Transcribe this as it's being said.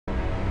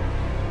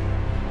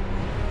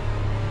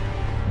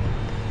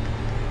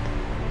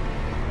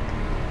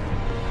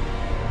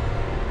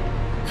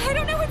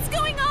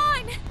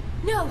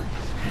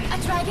Mikleo! A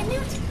dragon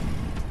newt?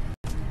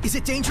 Is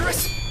it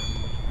dangerous?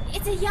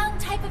 It's a young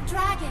type of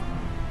dragon.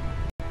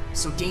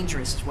 So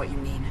dangerous is what you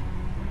mean.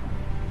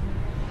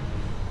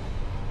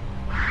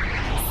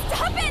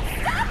 Stop it!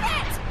 Stop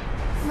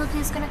it! Look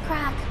who's gonna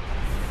crack.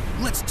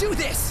 Let's do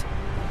this!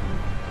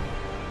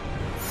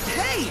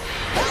 Hey!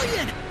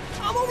 Hellion!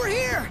 I'm over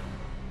here!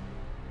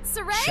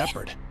 Saray?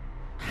 Shepard.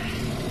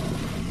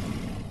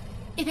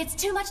 If it's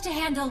too much to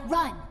handle,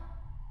 run!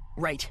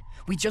 Right.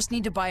 We just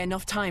need to buy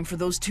enough time for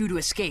those two to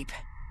escape.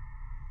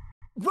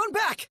 Run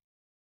back!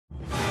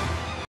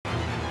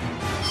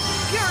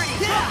 Purity!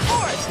 Yeah!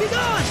 Force! Be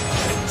gone!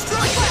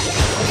 Strike!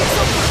 It's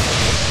over!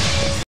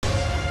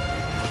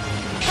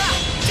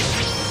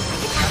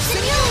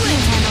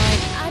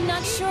 I'm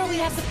not sure we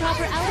have the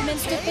proper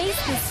elements to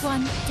face this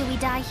one. Do we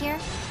die here?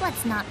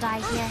 Let's not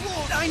die here.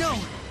 I know,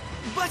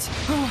 but...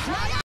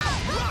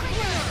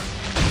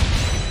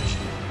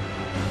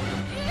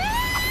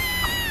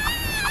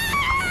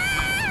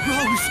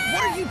 Rose,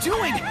 what are you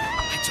doing?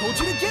 I told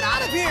you to get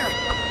out of here!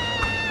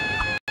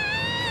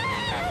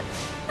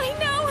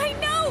 I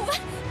know!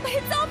 But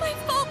it's all my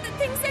fault that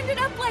things ended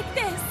up like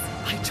this!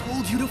 I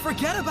told you to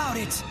forget about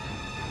it!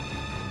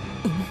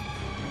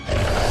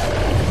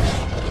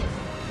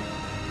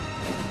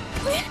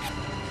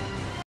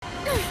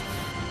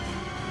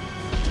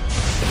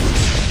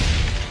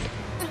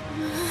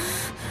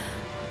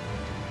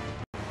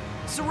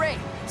 Saray,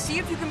 see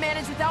if you can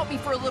manage without me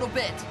for a little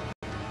bit.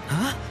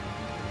 Huh?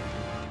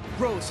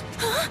 Rose.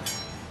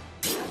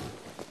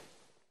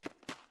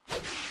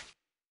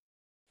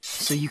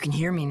 So you can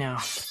hear me now.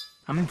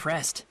 I'm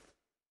impressed.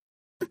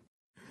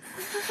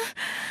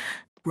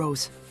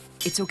 Rose,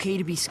 it's okay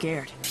to be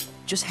scared.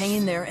 Just hang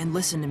in there and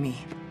listen to me.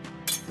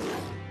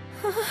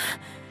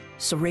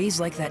 Saray's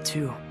like that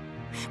too.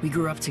 We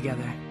grew up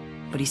together,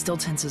 but he still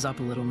tenses up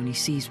a little when he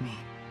sees me.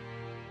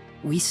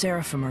 We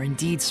Seraphim are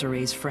indeed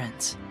Saray's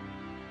friends.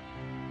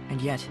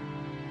 And yet,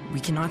 we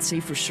cannot say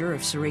for sure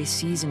if Saray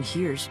sees and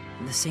hears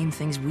the same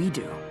things we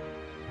do.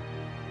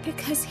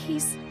 Because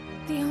he's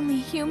the only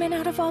human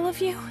out of all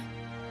of you?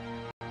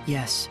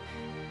 Yes,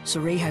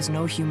 Saray has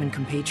no human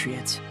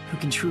compatriots who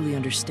can truly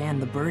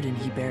understand the burden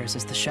he bears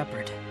as the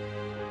shepherd.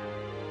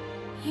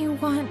 You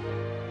want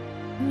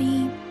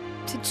me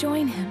to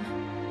join him?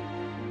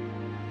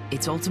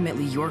 It's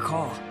ultimately your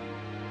call.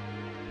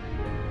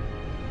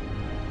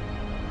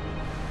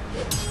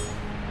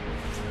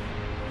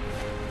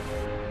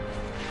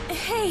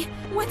 Hey,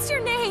 what's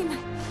your name?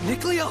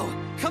 Mikleo,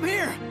 come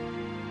here!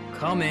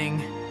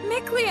 Coming.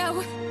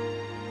 Mikleo!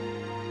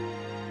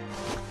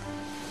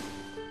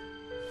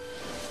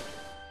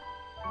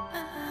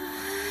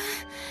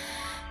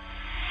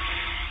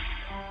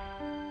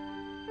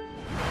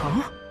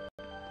 Huh?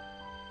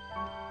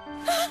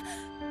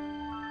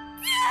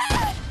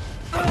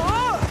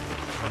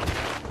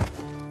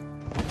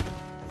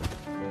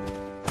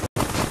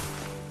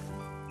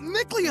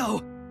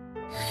 Mikleo!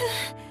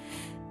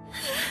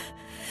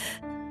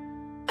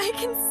 I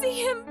can see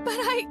him, but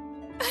I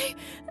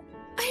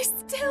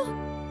still...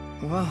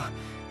 Well,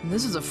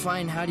 this is a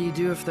fine how do you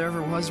do if there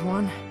ever was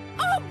one.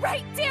 All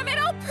right, damn it!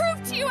 I'll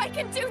prove to you I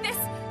can do this!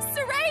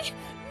 Saray,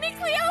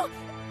 Mikleo,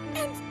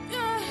 and,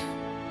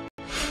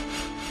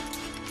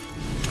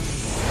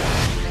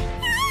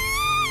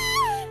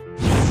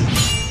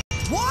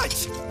 What?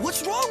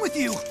 What's wrong with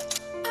you?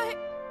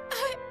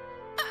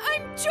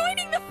 I'm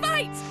joining the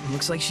fight!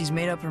 Looks like she's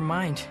made up her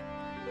mind.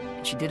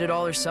 And she did it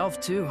all herself,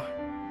 too.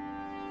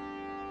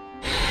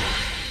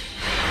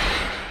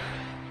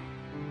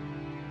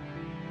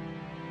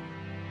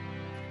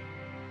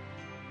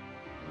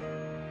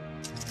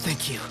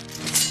 Thank you.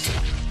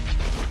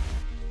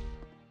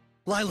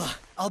 Lila,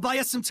 I'll buy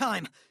us some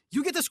time.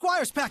 You get the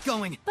Squire's pack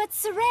going. But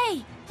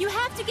Saray, you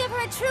have to give her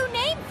a true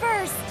name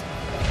first!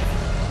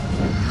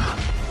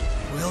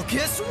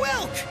 Wilkis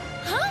Wilk!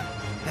 Huh?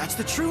 That's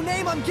the true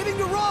name I'm giving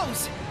to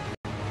Rose!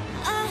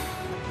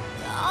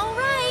 All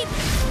right.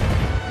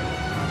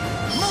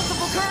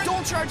 Multiple current!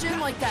 Don't charge in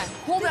like that!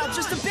 Hold out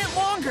just a bit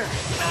longer!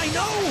 I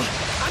know!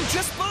 I'm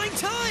just buying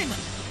time!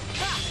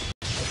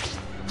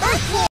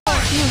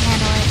 You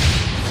handle it.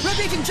 Red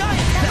Agent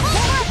Giant!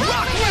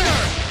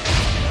 Rockwinger!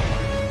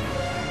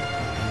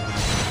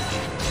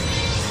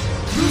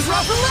 Use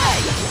Rock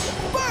Relay!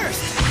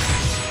 Burst!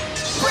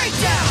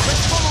 Breakdown!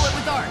 Let's pummel it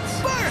with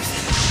arts! Burst!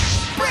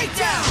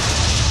 Breakdown!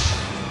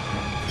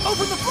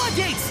 Open the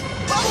floodgates!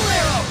 Bubble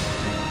Arrow!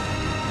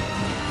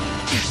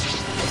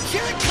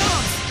 Here it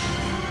comes!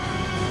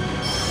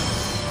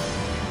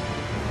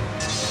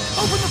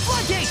 Open the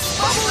floodgates!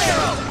 Bubble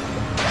Arrow!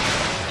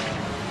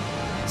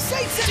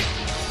 Satan!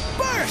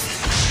 Burst!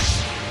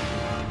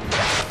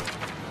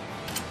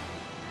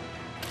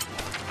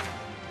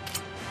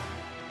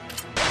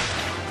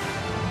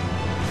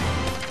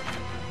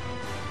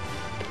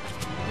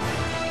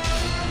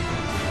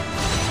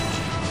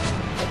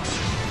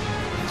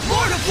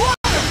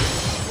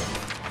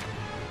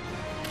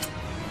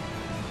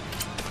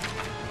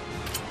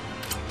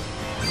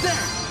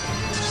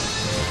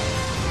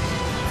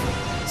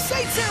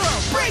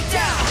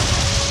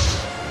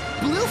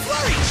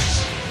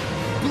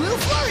 Blue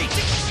flurry!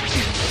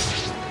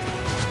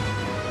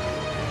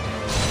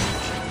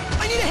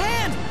 I need a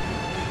hand!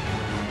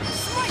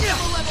 Right,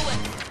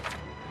 malevolent!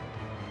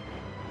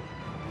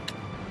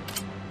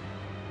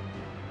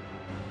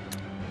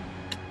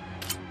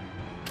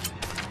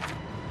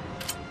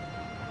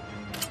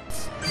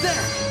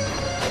 There!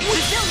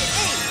 Resilient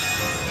aim!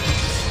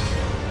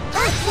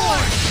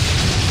 Earthborn!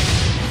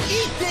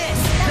 Eat this!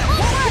 That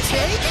won't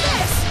take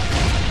this!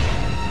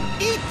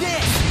 Eat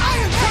this!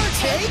 Iron Current,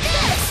 take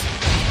this!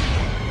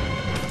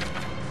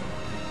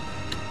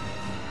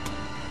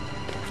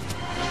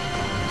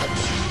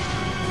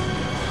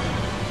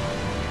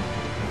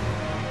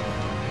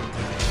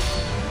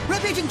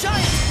 Rampaging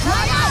Giant!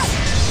 Cry out!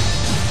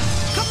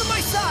 Come to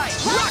my side!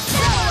 Rock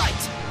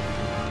Satellite!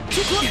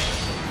 Too close!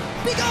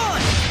 Be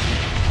gone!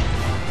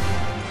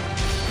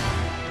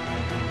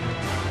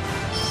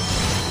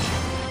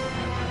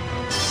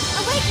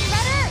 Awaken,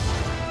 Red Earth!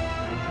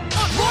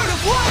 Lord of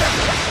Water!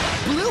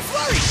 Blue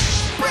Flurry!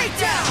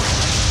 Breakdown!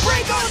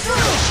 Break on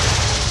through!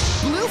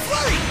 Blue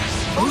Flurry!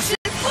 Ocean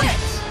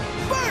Blitz!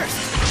 Burst!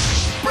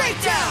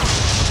 Breakdown!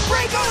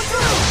 Break on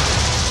through!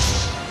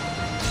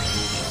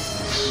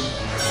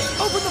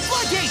 Open the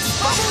floodgates!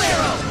 Bubble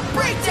Arrow!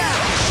 Breakdown!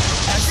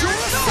 Azure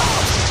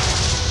Assault!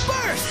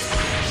 Burst!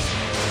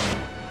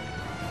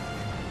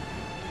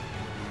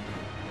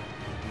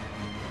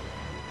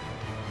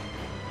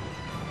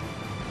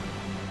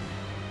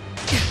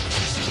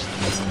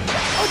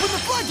 Open the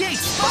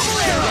floodgates! Bubble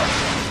Arrow!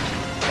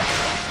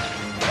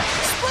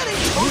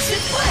 Splitting Ocean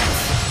Blitz!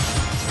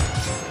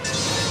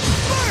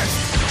 Burst!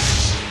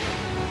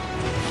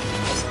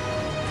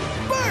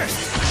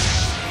 Burst!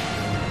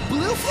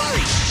 Blue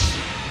Flurry!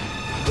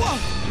 Whoa!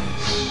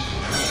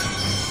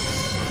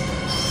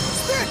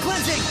 Spirit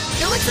Cleansing!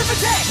 Elixir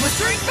Attack!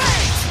 Blistering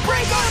Fangs!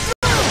 Break on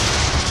through!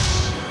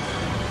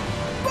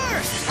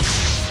 Burst!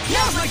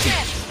 Now's my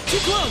chance! Too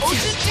close!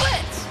 Ocean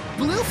Blitz!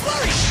 Blue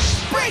Flurry!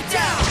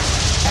 Breakdown!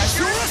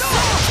 Azure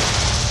Assault!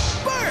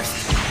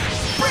 Burst!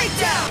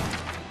 Breakdown!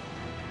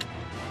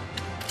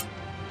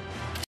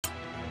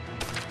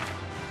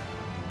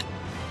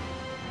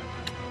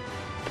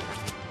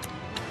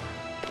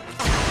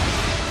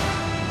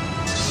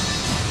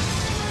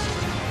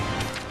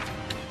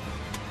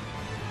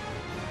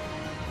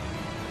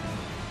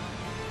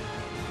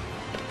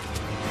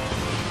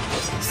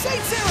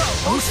 Saints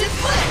Arrow! Ocean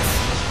Blitz!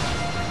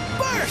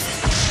 Burst!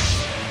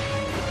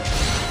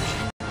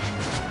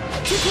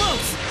 Too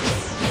close!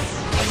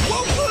 I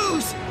won't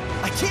lose!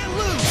 I can't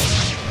lose!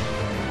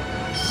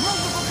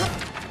 Multiple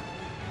current!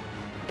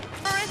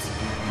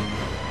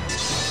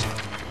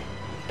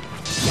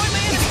 Why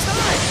man, it's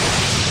time!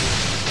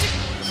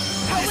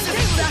 How is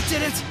that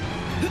did it?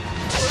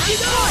 You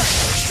know it!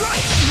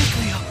 Strike!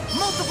 Nucleo!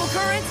 Multiple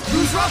current!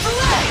 Lose off the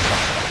leg!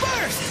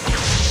 Burst!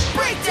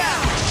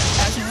 Breakdown!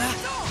 Azura,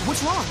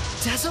 what's wrong?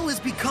 Dazzle is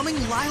becoming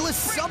Lila's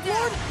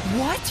sublord?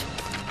 What?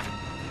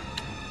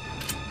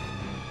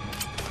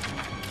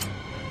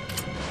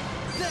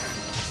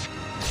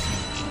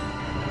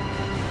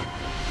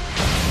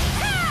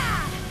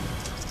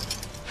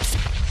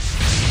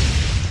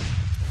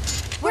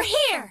 We're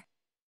here!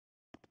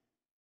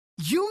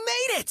 You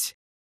made it!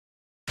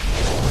 Feel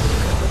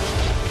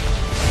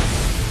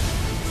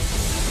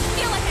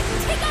like I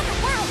can take on the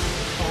world!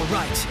 All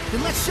right,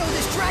 then let's show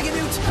this Dragon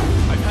Newt!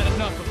 I've had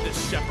enough of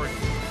this, Shepard.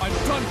 I'm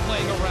done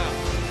playing around.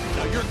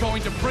 Now you're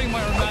going to bring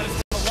my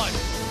Armadas to life.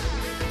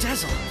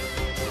 Dazzle,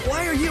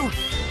 why are you...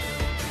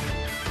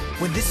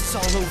 When this is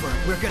all over,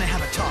 we're gonna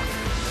have a talk.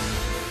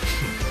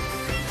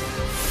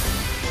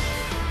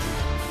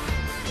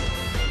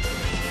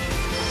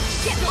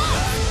 Get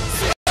off!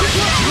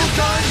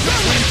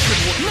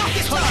 Not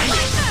this time!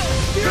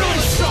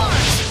 Fearless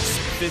Charge!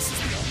 This is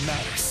the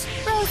Armadas.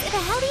 Rose, if a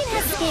Heldian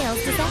has scales,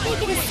 does that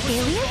make it a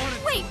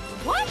scalian? Wait,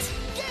 what?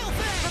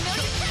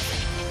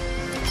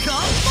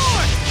 Come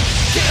forth!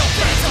 Gale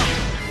Phantom!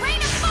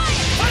 Rain of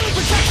fire! Final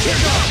protection!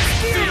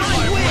 Fear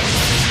my wings!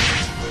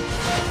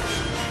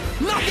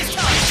 Not this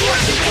time!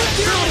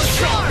 Fearless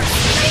Charge!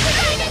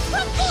 Raven,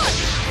 come forth!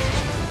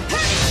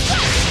 Burning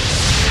strike!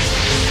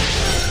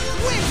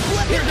 Wind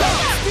Flipper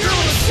Dog!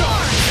 Fearless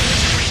Charge!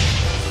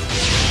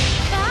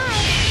 Bye.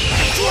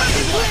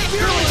 Dragon Blade!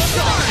 Fearless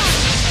Charge!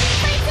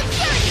 Rain of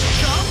fury!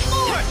 Come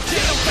forth!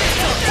 Gale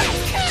Phantom!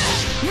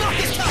 Not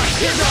this time!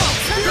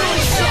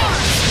 Fearless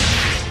Charge!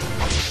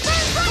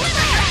 Burn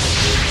forever!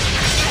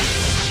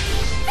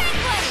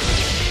 Backblade!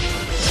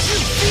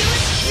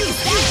 You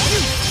feel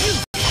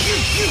it?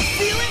 You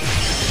feel it?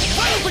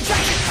 Final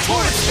protection!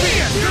 Torrent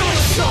Spear!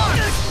 Fearless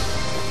Charge!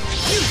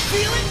 You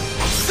feel it?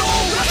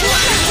 Soul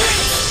Resurrection!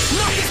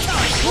 Not this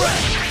time!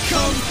 Breath!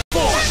 Come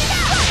forth!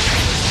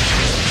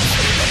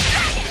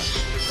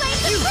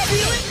 You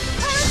feel it?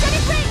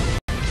 Parasitic ring!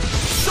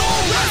 Soul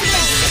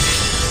Resurrection!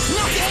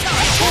 Not this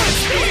time! Torrent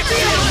Spear!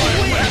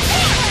 Fearless Wings!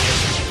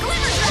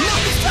 Not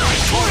this time!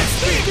 Torrent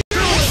Spear!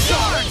 Fearless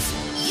Shards!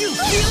 You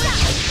feel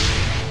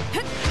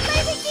it?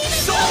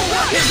 Soul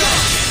Resurrection!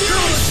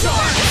 Fearless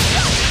Shards!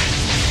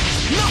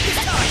 Not this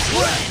time!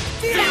 Breath!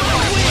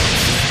 Fearless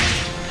Wings!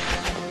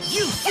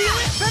 You feel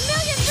it?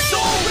 Vermilion ring!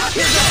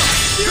 Here goes!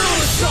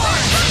 Fearless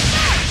charge!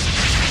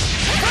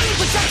 Running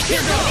protect!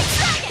 Here goes!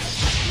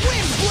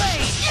 Wind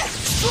blade!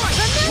 Strike!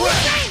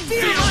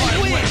 Feel my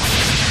wind!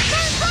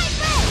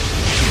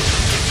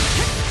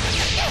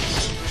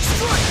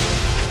 Strike!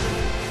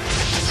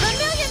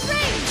 Vermilion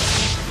range!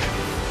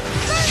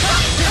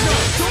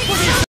 Don't put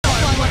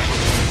yourself on way!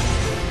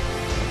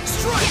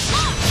 Strike!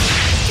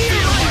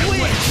 Feel my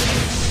wind!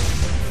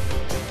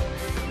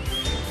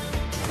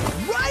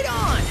 Right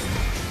on!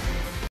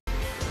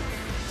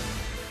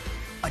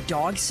 A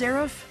dog,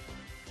 Seraph?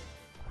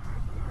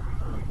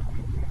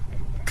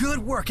 Good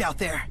work out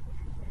there.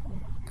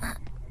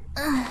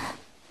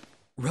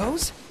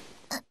 Rose?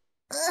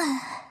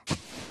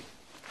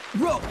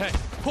 Hey,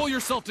 pull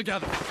yourself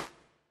together.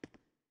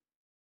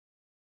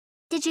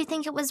 Did you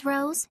think it was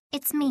Rose?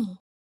 It's me.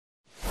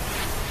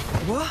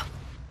 What?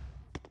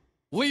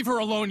 Leave her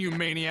alone, you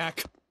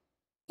maniac.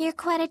 You're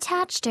quite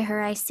attached to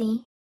her, I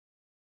see.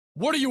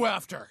 What are you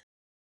after?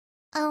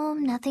 Oh,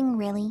 nothing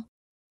really.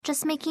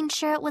 Just making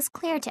sure it was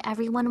clear to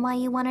everyone why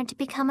you wanted to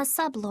become a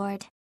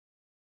sublord.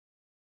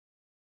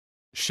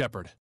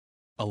 Shepard,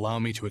 allow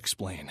me to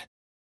explain.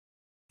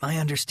 I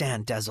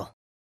understand, Dezel.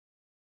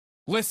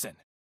 Listen.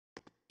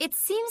 It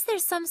seems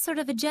there's some sort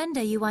of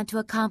agenda you want to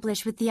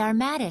accomplish with the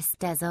Armatis,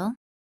 Dezel.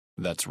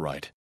 That's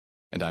right.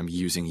 And I'm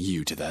using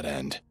you to that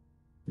end.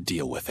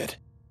 Deal with it.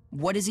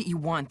 What is it you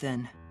want,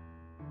 then?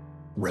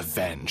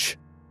 Revenge.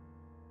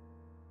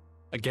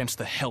 Against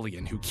the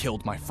Hellion who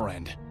killed my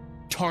friend,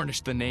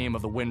 tarnished the name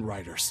of the Wind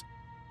Riders,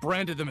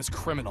 branded them as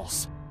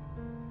criminals,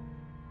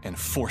 and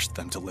forced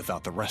them to live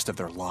out the rest of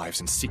their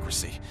lives in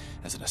secrecy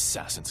as an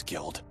assassin's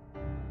guild.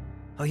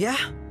 Oh yeah?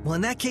 Well,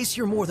 in that case,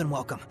 you're more than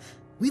welcome.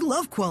 We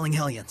love quelling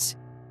Hellions.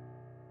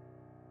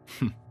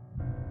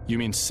 You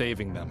mean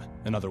saving them,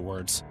 in other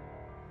words.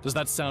 Does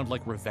that sound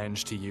like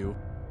revenge to you?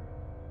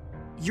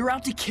 You're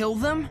out to kill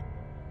them?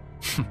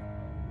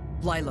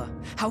 Lila,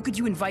 how could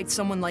you invite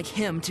someone like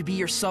him to be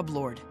your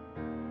sublord?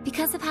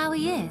 Because of how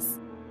he is.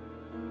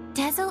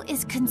 Dezel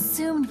is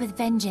consumed with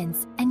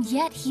vengeance, and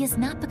yet he has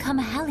not become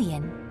a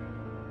Hellion.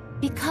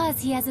 Because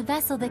he has a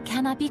vessel that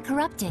cannot be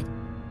corrupted.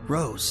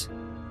 Rose.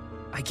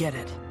 I get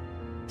it.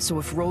 So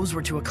if Rose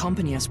were to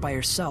accompany us by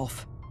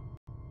herself,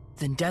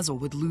 then Dezel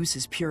would lose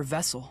his pure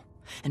vessel,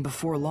 and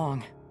before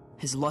long,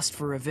 his lust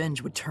for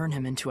revenge would turn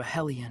him into a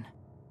Hellion.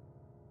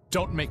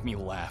 Don't make me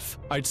laugh.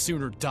 I'd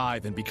sooner die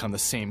than become the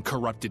same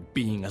corrupted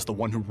being as the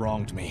one who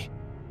wronged me.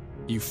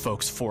 You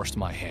folks forced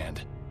my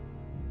hand.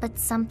 But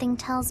something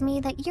tells me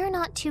that you're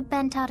not too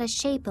bent out of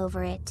shape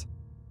over it.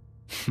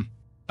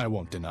 I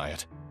won't deny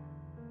it.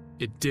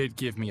 It did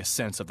give me a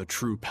sense of the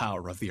true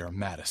power of the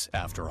Armatis,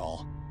 after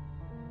all.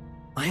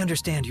 I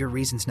understand your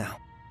reasons now.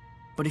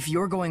 But if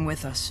you're going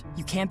with us,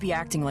 you can't be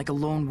acting like a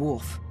lone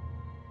wolf.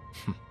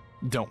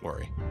 Don't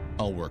worry.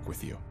 I'll work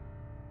with you.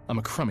 I'm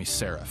a crummy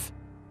seraph,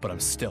 but I'm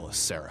still a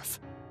seraph.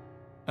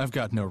 I've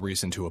got no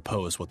reason to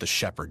oppose what the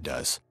Shepherd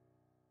does.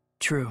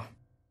 True.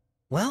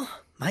 Well,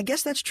 I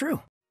guess that's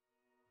true.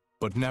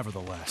 But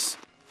nevertheless,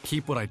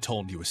 keep what I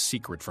told you a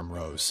secret from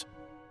Rose.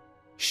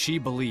 She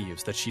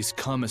believes that she's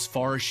come as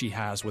far as she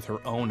has with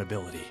her own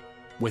ability,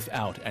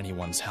 without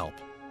anyone's help.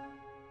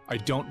 I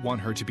don't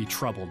want her to be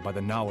troubled by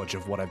the knowledge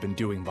of what I've been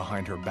doing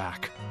behind her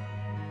back,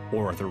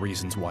 or the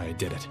reasons why I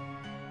did it.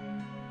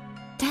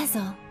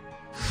 Dezel.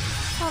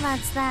 Well,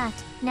 that's that.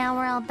 Now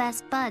we're all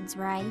best buds,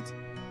 right?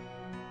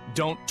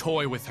 Don't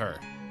toy with her.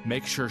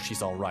 Make sure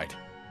she's all right.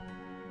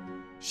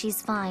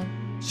 She's fine.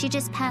 She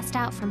just passed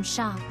out from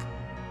shock.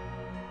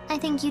 I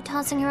think you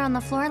tossing her on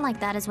the floor like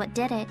that is what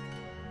did it.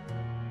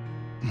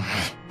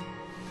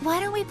 Why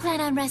don't we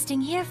plan on resting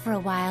here for a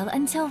while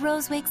until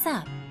Rose wakes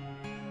up?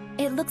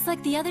 It looks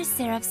like the other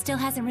Seraph still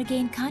hasn't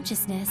regained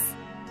consciousness.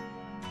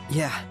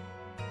 Yeah,